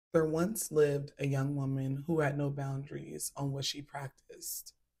There once lived a young woman who had no boundaries on what she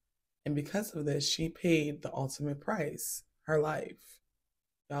practiced. And because of this, she paid the ultimate price, her life.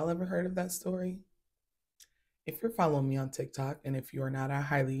 Y'all ever heard of that story? If you're following me on TikTok, and if you are not, I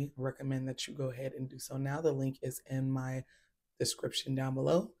highly recommend that you go ahead and do so now. The link is in my description down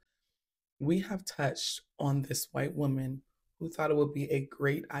below. We have touched on this white woman who thought it would be a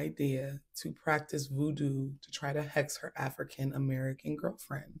great idea to practice voodoo to try to hex her African American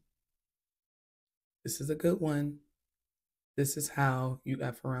girlfriend. This is a good one. This is how you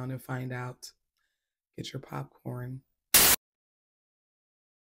F around and find out. Get your popcorn.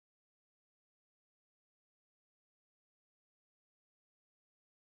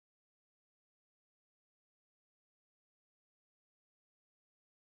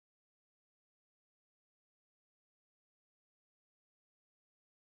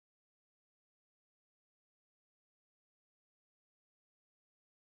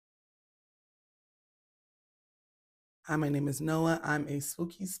 Hi, my name is Noah. I'm a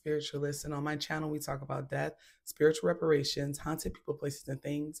spooky spiritualist, and on my channel, we talk about death, spiritual reparations, haunted people, places, and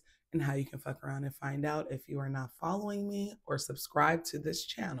things, and how you can fuck around and find out. If you are not following me or subscribed to this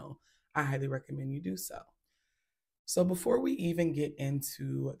channel, I highly recommend you do so. So, before we even get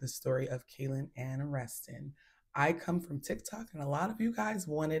into the story of Katelyn and Restin, I come from TikTok, and a lot of you guys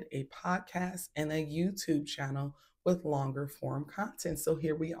wanted a podcast and a YouTube channel with longer form content. So,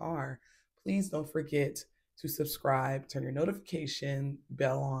 here we are. Please don't forget to subscribe, turn your notification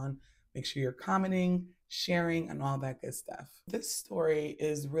bell on, make sure you're commenting, sharing, and all that good stuff. This story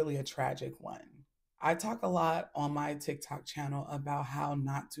is really a tragic one. I talk a lot on my TikTok channel about how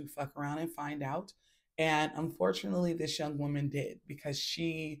not to fuck around and find out. And unfortunately, this young woman did because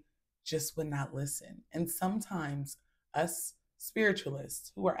she just would not listen. And sometimes us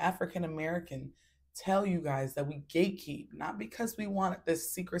spiritualists who are African American tell you guys that we gatekeep, not because we want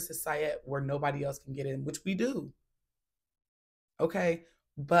this secret society where nobody else can get in, which we do, okay?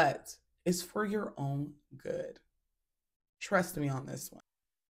 But it's for your own good. Trust me on this one.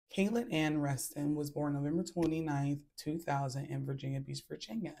 Katelyn Ann Restin was born November 29th, 2000 in Virginia Beach,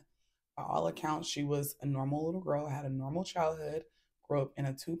 Virginia. By all accounts, she was a normal little girl, had a normal childhood, grew up in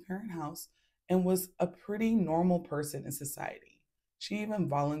a two-parent house, and was a pretty normal person in society. She even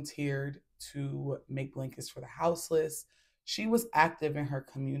volunteered to make blankets for the houseless. She was active in her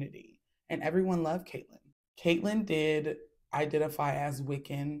community, and everyone loved Katelyn. Katelyn did identify as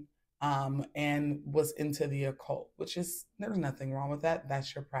Wiccan, and was into the occult, which is, there's nothing wrong with that.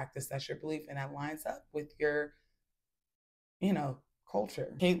 That's your practice, that's your belief, and that lines up with your, you know,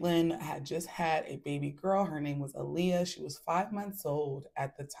 culture. Katelyn had just had a baby girl. Her name was Aaliyah. She was 5 months old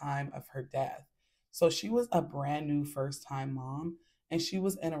at the time of her death. So she was a brand new first time mom, and she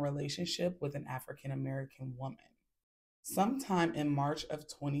was in a relationship with an African American woman. Sometime in March of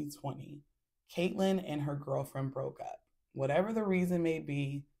 2020, Katelyn and her girlfriend broke up. Whatever the reason may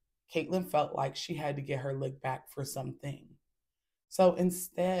be, Katelyn felt like she had to get her lick back for something. So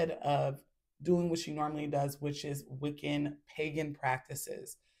instead of doing what she normally does, which is Wiccan pagan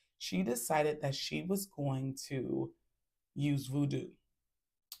practices, she decided that she was going to use voodoo.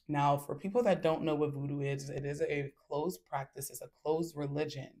 Now, for people that don't know what voodoo is, it is a closed practice, it's a closed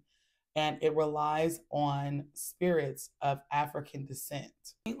religion, and it relies on spirits of African descent.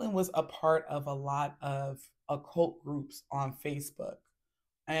 Caitlin was a part of a lot of occult groups on Facebook,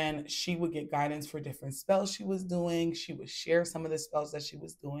 and she would get guidance for different spells she was doing. She would share some of the spells that she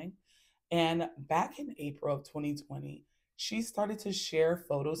was doing. And back in April of 2020, she started to share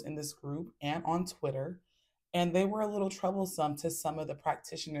photos in this group and on Twitter, and they were a little troublesome to some of the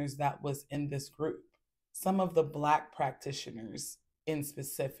practitioners that was in this group, some of the Black practitioners in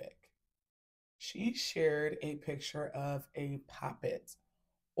specific. She shared a picture of a puppet,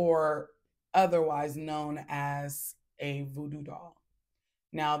 or otherwise known as a voodoo doll.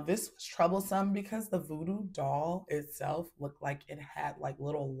 Now, this was troublesome because the voodoo doll itself looked like it had like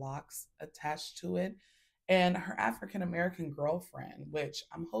little locks attached to it. And her African American girlfriend, which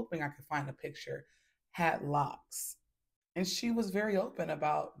I'm hoping I could find a picture, had locks. And she was very open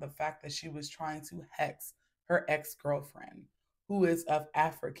about the fact that she was trying to hex her ex girlfriend, who is of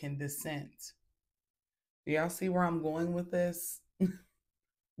African descent. Do y'all see where I'm going with this?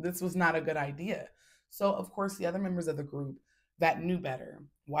 This was not a good idea. So, of course, the other members of the group that knew better,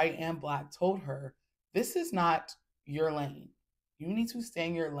 white and Black, told her, this is not your lane. You need to stay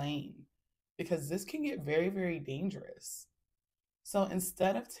in your lane because this can get very, very dangerous. So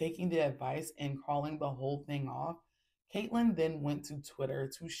instead of taking the advice and calling the whole thing off, Katelyn then went to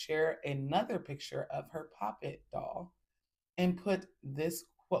Twitter to share another picture of her puppet doll and put this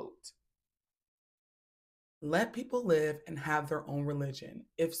quote: Let people live and have their own religion.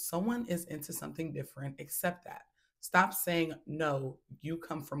 If someone is into something different, accept that. Stop saying, no, you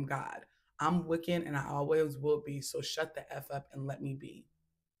come from God. I'm Wiccan and I always will be, so shut the F up and let me be.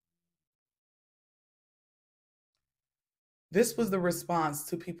 This was the response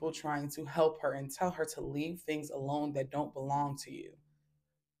to people trying to help her and tell her to leave things alone that don't belong to you.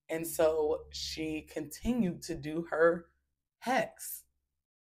 And so she continued to do her hex.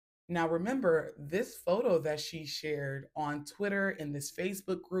 Now, remember, this photo that she shared on Twitter in this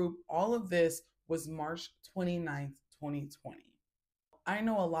Facebook group, all of this was March 29th, 2020. I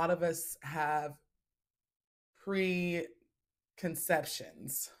know a lot of us have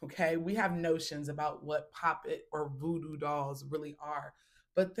preconceptions, okay? We have notions about what puppet or voodoo dolls really are,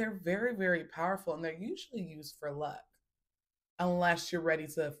 but they're very, very powerful and they're usually used for luck, unless you're ready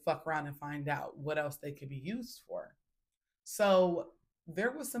to fuck around and find out what else they could be used for. So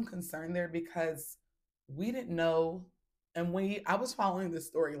there was some concern there because we didn't know, and I was following this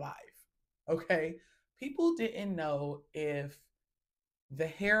story live. Okay. People didn't know if the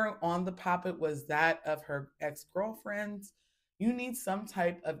hair on the puppet was that of her ex-girlfriend's. You need some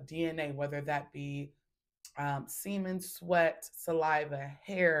type of DNA, whether that be semen, sweat, saliva,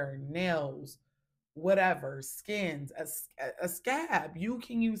 hair, nails, whatever, skins, a scab. You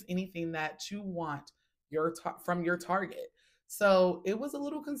can use anything that you want from your target. So it was a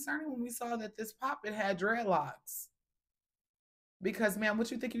little concerning when we saw that this puppet had dreadlocks. Because, man,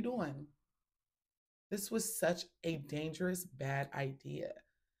 what you think you're doing? This was such a dangerous, bad idea.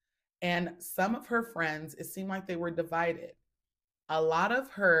 And some of her friends, it seemed like they were divided. A lot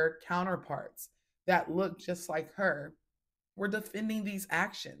of her counterparts that looked just like her were defending these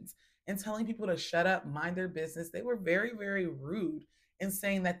actions and telling people to shut up, mind their business. They were very, very rude in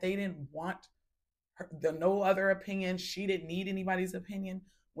saying that they didn't want no other opinion. She didn't need anybody's opinion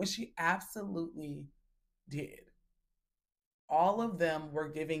when she absolutely did. All of them were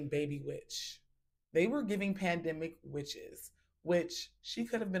giving baby witch. They were giving pandemic witches, which she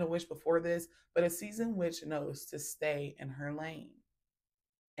could have been a witch before this, but a seasoned witch knows to stay in her lane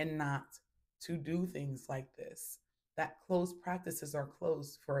and not to do things like this. That closed practices are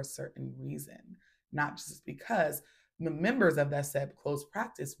closed for a certain reason, not just because the members of that said closed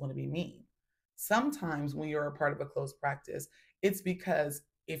practice want to be mean. Sometimes when you're a part of a closed practice, it's because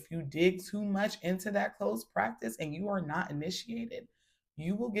if you dig too much into that closed practice and you are not initiated,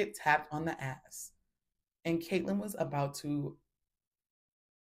 you will get tapped on the ass. And Katelyn she was about to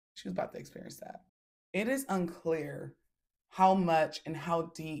experience that. It is unclear how much and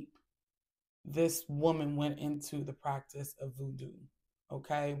how deep this woman went into the practice of voodoo.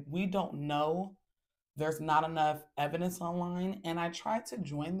 Okay. We don't know. There's not enough evidence online. And I tried to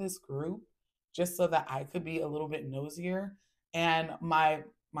join this group just so that I could be a little bit nosier. And my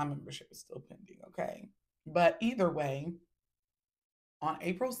membership is still pending. Okay. But either way, on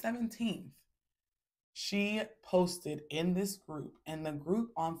April 17th, she posted in this group, and the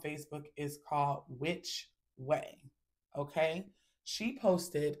group on Facebook is called Which Way. Okay. She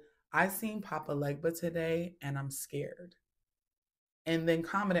posted, I seen Papa Legba today and I'm scared. And then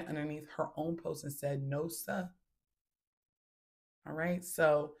commented underneath her own post and said, no, sir. All right.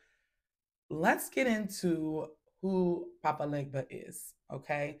 So let's get into who Papa Legba is.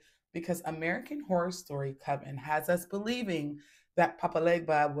 Okay. Because American Horror Story Coven has us believing that Papa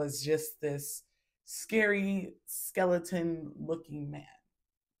Legba was just this scary skeleton looking man.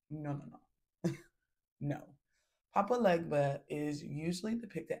 No, no, no. No. Papa Legba is usually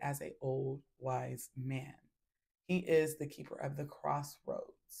depicted as an old, wise man. He is the keeper of the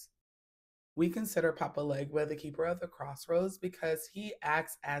crossroads. We consider Papa Legba the keeper of the crossroads because he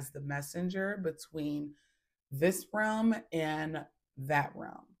acts as the messenger between this realm and that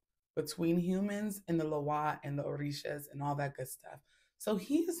realm, between humans and the Loa and the Orishas and all that good stuff. So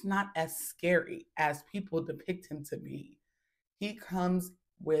he is not as scary as people depict him to be. He comes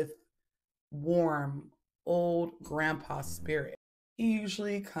with warm, old grandpa spirit. He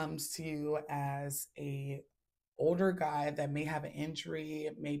usually comes to you as a older guy that may have an injury,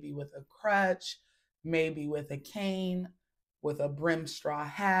 maybe with a crutch, maybe with a cane, with a brim straw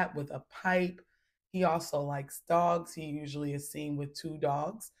hat, with a pipe. He also likes dogs. He usually is seen with two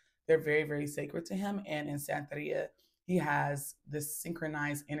dogs. They're very, very sacred to him. And in Santeria, he has this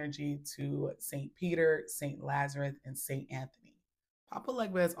synchronized energy to St. Peter, St. Lazarus, and St. Anthony. Papa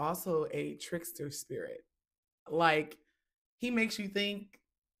Legba is also a trickster spirit. Like, he makes you think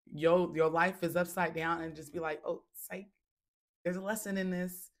your life is upside down and just be like, oh, psych, there's a lesson in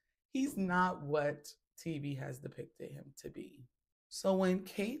this. He's not what TV has depicted him to be. So when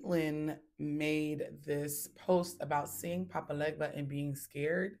Katelyn made this post about seeing Papa Legba and being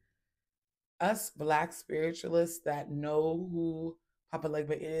scared, Us Black spiritualists that know who Papa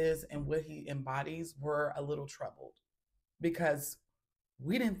Legba is and what he embodies were a little troubled because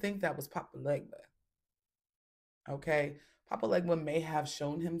we didn't think that was Papa Legba. Okay. Papa Legba may have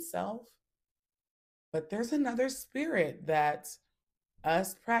shown himself, but there's another spirit that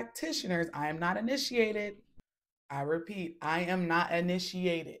us practitioners, I am not initiated. I repeat, I am not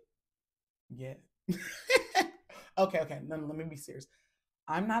initiated. Yeah. Okay. No, let me be serious.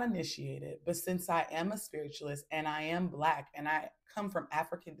 I'm not initiated, but since I am a spiritualist and I am Black and I come from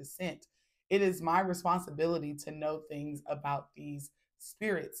African descent, it is my responsibility to know things about these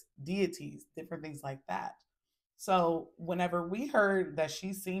spirits, deities, different things like that. So whenever we heard that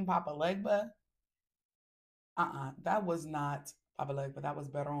she's seen Papa Legba, that was not Papa Legba, that was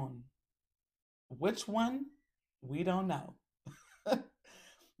Beron. Which one? We don't know.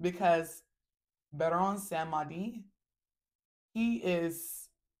 Because Beron Samadi, he is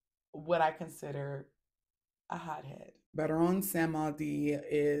what I consider a hothead. Beron Samadi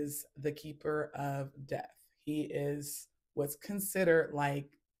is the keeper of death. He is what's considered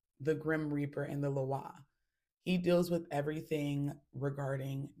like the Grim Reaper in the Loa. He deals with everything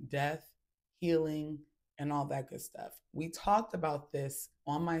regarding death, healing, and all that good stuff. We talked about this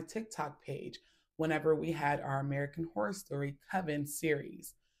on my TikTok page whenever we had our American Horror Story Coven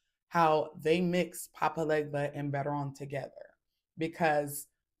series, how they mix Papa Legba and Beron together. Because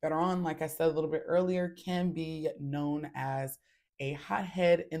Beron, like I said a little bit earlier, can be known as a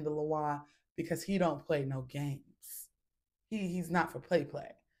hothead in the Loa because he don't play no games. He's not for play.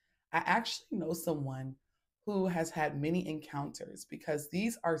 I actually know someone who has had many encounters because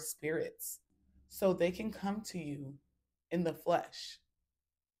these are spirits. So they can come to you in the flesh.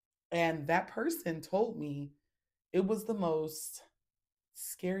 And that person told me it was the most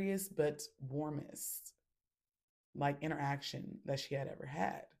scariest but warmest like interaction that she had ever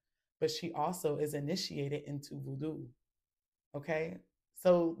had. But she also is initiated into voodoo. Okay?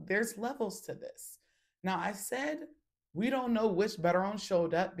 So there's levels to this. Now I said we don't know which Beron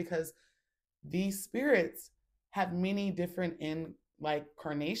showed up because these spirits have many different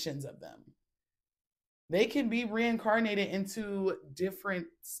incarnations of them. They can be reincarnated into different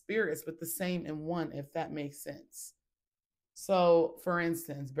spirits, but the same in one, if that makes sense. So, for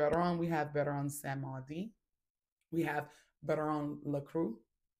instance, Beron, we have Beron Samadi, we have Beron Lacroix,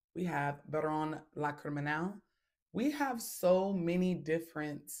 we have Beron La Criminal. We have so many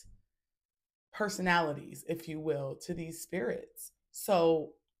different personalities, if you will, to these spirits.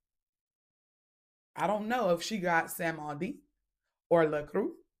 So, I don't know if she got Samadi or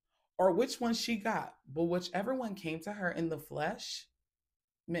Lacroix or which one she got, but whichever one came to her in the flesh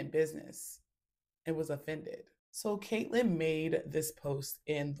meant business and was offended. So Katelyn made this post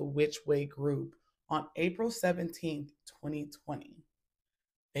in the Which Way group on April 17th, 2020.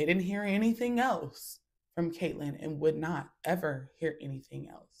 They didn't hear anything else from Katelyn and would not ever hear anything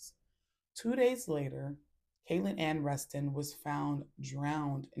else. 2 days later, Katelyn Ann Restin was found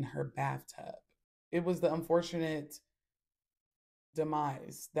drowned in her bathtub. It was the unfortunate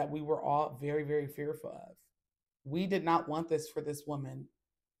demise that we were all very, very fearful of. We did not want this for this woman.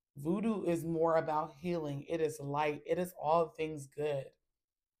 Voodoo is more about healing. It is light. It is all things good.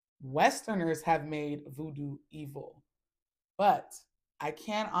 Westerners have made voodoo evil. But I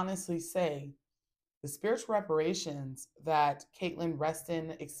can honestly say the spiritual reparations that Katelyn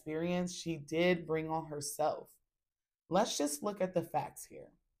Restin experienced, she did bring on herself. Let's just look at the facts here.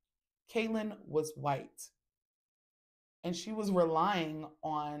 Katelyn was white, and she was relying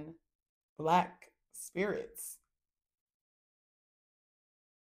on Black spirits.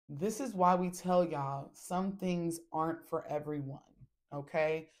 This is why we tell y'all some things aren't for everyone,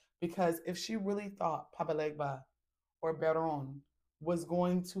 okay? Because if she really thought Papa Legba or Beron was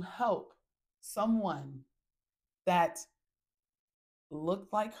going to help someone that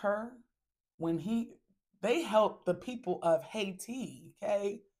looked like her when they helped the people of Haiti,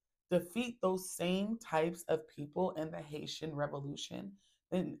 okay, defeat those same types of people in the Haitian Revolution,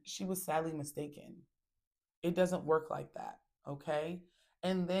 then she was sadly mistaken. It doesn't work like that, okay?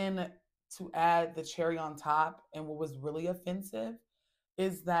 And then to add the cherry on top, and what was really offensive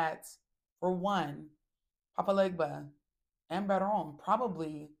is that, for one, Papa Legba and Baron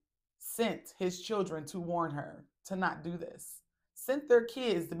probably sent his children to warn her to not do this. Sent their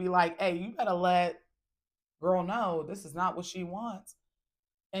kids to be like, hey, you gotta let girl know this is not what she wants.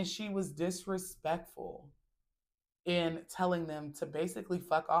 And she was disrespectful in telling them to basically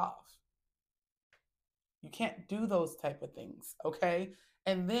fuck off. You can't do those type of things, okay?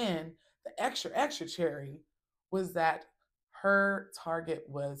 And then the extra cherry was that her target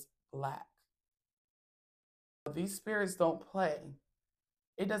was Black. These spirits don't play.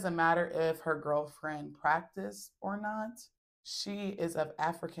 It doesn't matter if her girlfriend practiced or not. She is of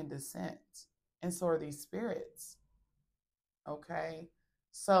African descent, and so are these spirits. Okay.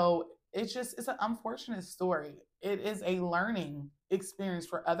 So it's an unfortunate story. It is a learning experience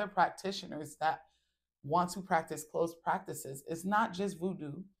for other practitioners that want to practice close practices. It's not just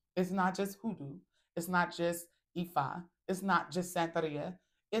voodoo, it's not just hoodoo, it's not just Ifa, it's not just Santeria,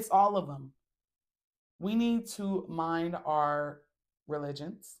 it's all of them. We need to mind our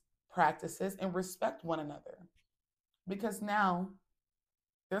religions, practices, and respect one another. Because now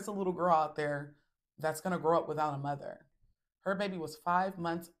there's a little girl out there that's going to grow up without a mother. Her baby was 5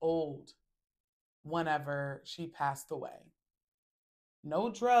 months old whenever she passed away. No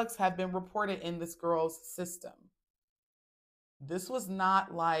drugs have been reported in this girl's system. This was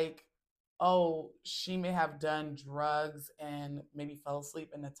not like, oh, she may have done drugs and maybe fell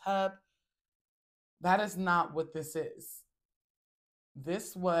asleep in the tub. That is not what this is.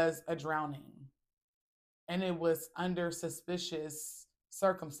 This was a drowning, and it was under suspicious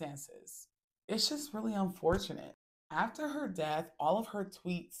circumstances. It's just really unfortunate. After her death, all of her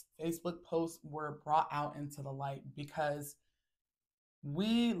tweets, Facebook posts were brought out into the light because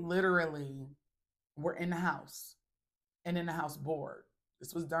we literally were in the house and in the house bored.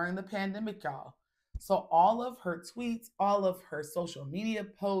 This was during the pandemic, y'all. So all of her tweets, all of her social media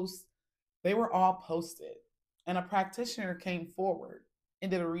posts, they were all posted. And a practitioner came forward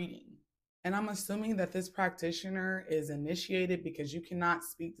and did a reading. And I'm assuming that this practitioner is initiated because you cannot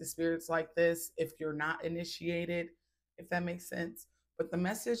speak to spirits like this if you're not initiated, if that makes sense. But the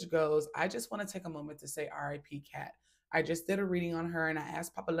message goes, I just want to take a moment to say RIP Cat. I just did a reading on her and I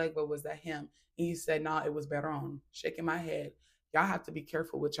asked Papa Legba, was that him? And he said, no, it was Beron. Shaking my head. Y'all have to be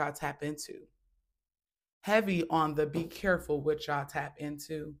careful what y'all tap into. Heavy on the be careful what y'all tap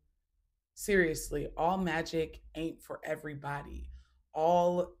into. Seriously, all magic ain't for everybody.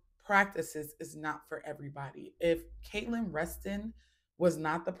 All practices is not for everybody. If Katelyn Restin was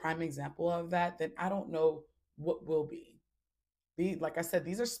not the prime example of that, then I don't know what will be. Like I said,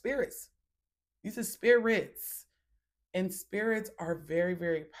 these are spirits. These are spirits. And spirits are very,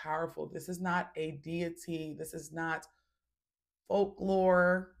 very powerful. This is not a deity. This is not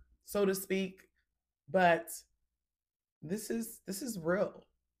folklore, so to speak, but this is real.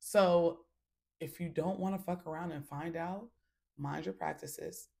 So if you don't want to fuck around and find out, mind your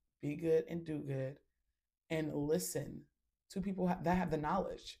practices, be good and do good, and listen to people that have the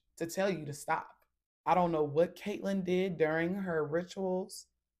knowledge to tell you to stop. I don't know what Katelyn did during her rituals,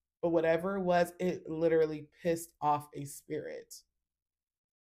 but whatever it was, it literally pissed off a spirit.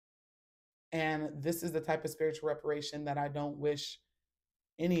 And this is the type of spiritual reparation that I don't wish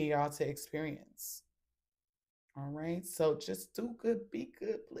any of y'all to experience. All right. So just do good, be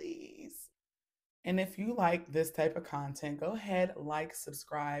good, please. And if you like this type of content, go ahead, like,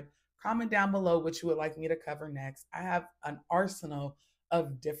 subscribe, comment down below what you would like me to cover next. I have an arsenal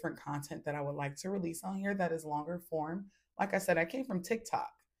of different content that I would like to release on here that is longer form. Like I said, I came from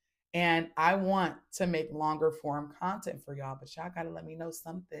TikTok and I want to make longer form content for y'all, but y'all got to let me know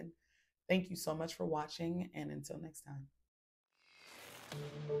something. Thank you so much for watching, and until next time.